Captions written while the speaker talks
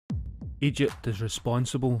Egypt is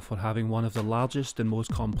responsible for having one of the largest and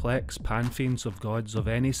most complex pantheons of gods of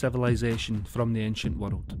any civilization from the ancient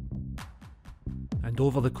world. And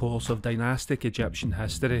over the course of dynastic Egyptian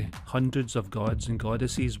history, hundreds of gods and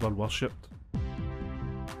goddesses were worshipped.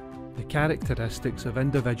 The characteristics of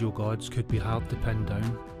individual gods could be hard to pin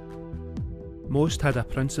down. Most had a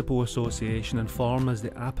principal association and form as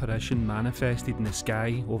the apparition manifested in the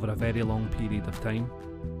sky over a very long period of time.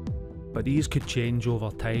 But these could change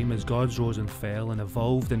over time as gods rose and fell and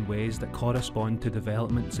evolved in ways that correspond to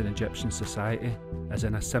developments in Egyptian society, as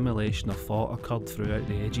an assimilation of thought occurred throughout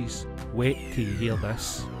the ages. Wait till you hear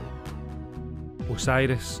this.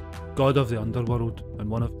 Osiris, god of the underworld and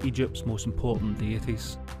one of Egypt's most important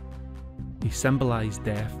deities. He symbolised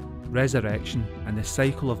death, resurrection and the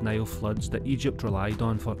cycle of Nile floods that Egypt relied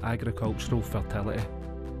on for agricultural fertility.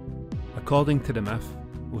 According to the myth,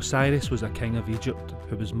 Osiris was a king of Egypt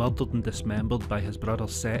who was murdered and dismembered by his brother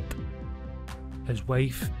Set. His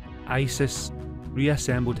wife, Isis,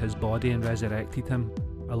 reassembled his body and resurrected him,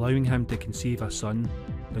 allowing him to conceive a son,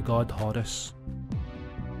 the god Horus.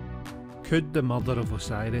 Could the murder of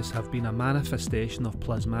Osiris have been a manifestation of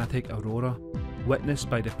plasmatic aurora, witnessed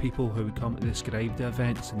by the people who would come to describe the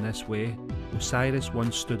events in this way? Osiris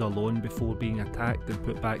once stood alone before being attacked and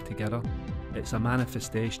put back together. It's a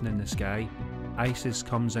manifestation in the sky. Isis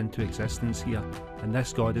comes into existence here, and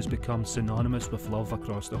this god has become synonymous with love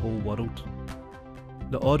across the whole world.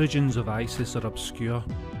 The origins of Isis are obscure.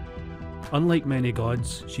 Unlike many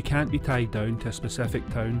gods, she can't be tied down to a specific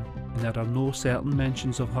town, and there are no certain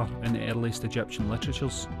mentions of her in the earliest Egyptian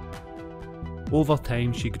literatures. Over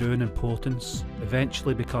time she grew in importance,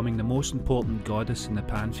 eventually becoming the most important goddess in the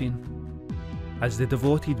pantheon. As the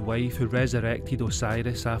devoted wife who resurrected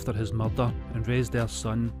Osiris after his murder and raised their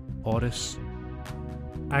son, Horus,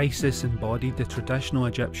 Isis embodied the traditional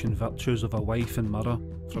Egyptian virtues of a wife and mother.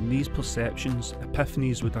 From these perceptions,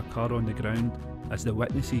 epiphanies would occur on the ground as the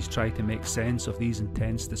witnesses tried to make sense of these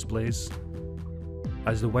intense displays.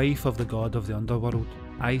 As the wife of the god of the underworld,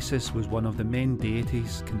 Isis was one of the main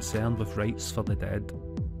deities concerned with rites for the dead.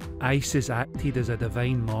 Isis acted as a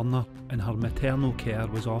divine mourner, and her maternal care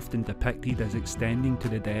was often depicted as extending to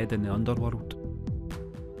the dead in the underworld.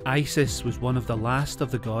 Isis was one of the last of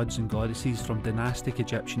the gods and goddesses from dynastic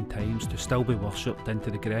Egyptian times to still be worshipped into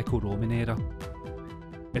the Greco-Roman era.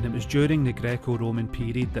 And it was during the Greco-Roman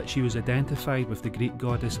period that she was identified with the Greek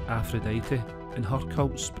goddess Aphrodite, and her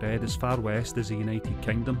cult spread as far west as the United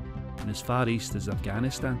Kingdom and as far east as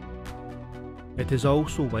Afghanistan. It is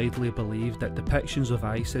also widely believed that depictions of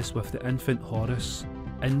Isis with the infant Horus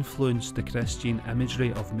influenced the Christian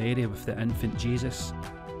imagery of Mary with the infant Jesus.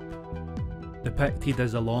 Depicted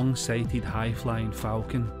as a long-sighted high-flying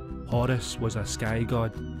falcon, Horus was a sky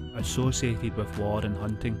god associated with war and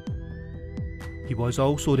hunting. He was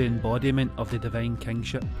also the embodiment of the divine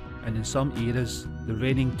kingship, and in some eras, the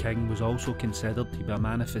reigning king was also considered to be a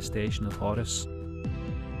manifestation of Horus.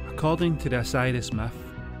 According to the Osiris myth,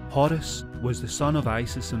 Horus was the son of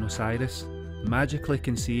Isis and Osiris, magically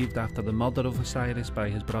conceived after the murder of Osiris by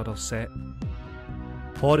his brother Set.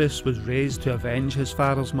 Horus was raised to avenge his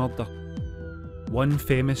father's murder. One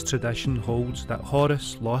famous tradition holds that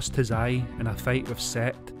Horus lost his eye in a fight with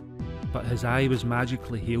Set, but his eye was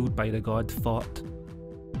magically healed by the god Thot.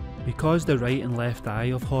 Because the right and left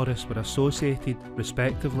eye of Horus were associated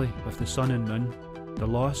respectively with the sun and moon, the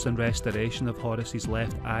loss and restoration of Horus's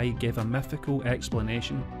left eye gave a mythical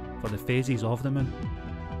explanation for the phases of the moon.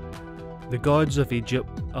 The gods of Egypt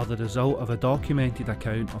are the result of a documented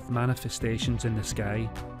account of manifestations in the sky,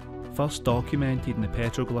 first documented in the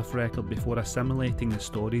petroglyph record before assimilating the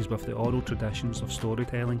stories with the oral traditions of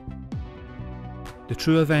storytelling. The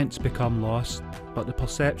true events become lost, but the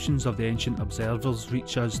perceptions of the ancient observers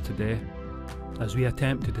reach us today, as we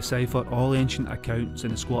attempt to decipher all ancient accounts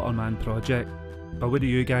in the Squatterman project. But what do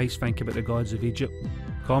you guys think about the gods of Egypt?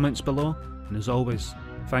 Comments below, and as always,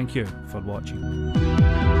 thank you for watching.